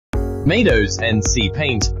Maydos NC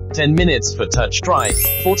paint, 10 minutes for touch dry,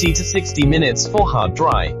 40 to 60 minutes for hard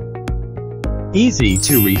dry. Easy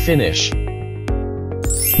to refinish.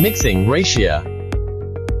 Mixing ratio.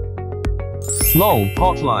 Long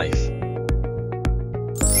pot life.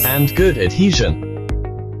 And good adhesion.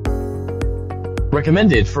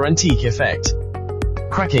 Recommended for antique effect.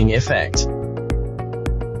 Cracking effect.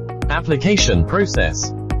 Application process.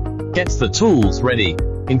 Gets the tools ready,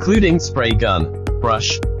 including spray gun,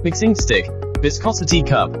 brush, mixing stick, viscosity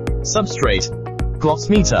cup, substrate, gloss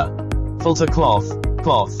meter, filter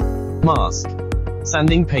cloth, mask,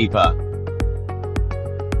 sanding paper.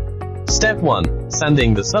 Step 1.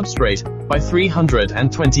 Sanding the substrate by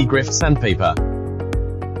 320 grit sandpaper.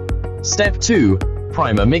 Step 2.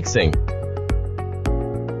 Primer mixing.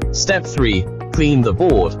 Step 3. Clean the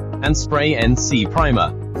board and spray NC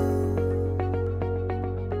primer.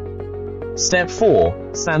 Step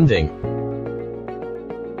 4. Sanding.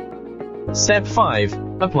 Step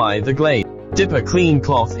 5. Apply the glaze. Dip a clean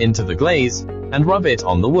cloth into the glaze and rub it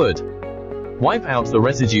on the wood. Wipe out the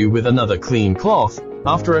residue with another clean cloth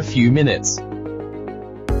after a few minutes.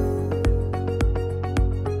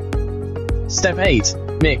 Step 8.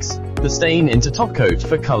 Mix the stain into top coat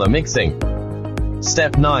for color mixing.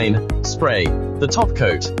 Step 9. Spray the top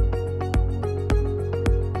coat.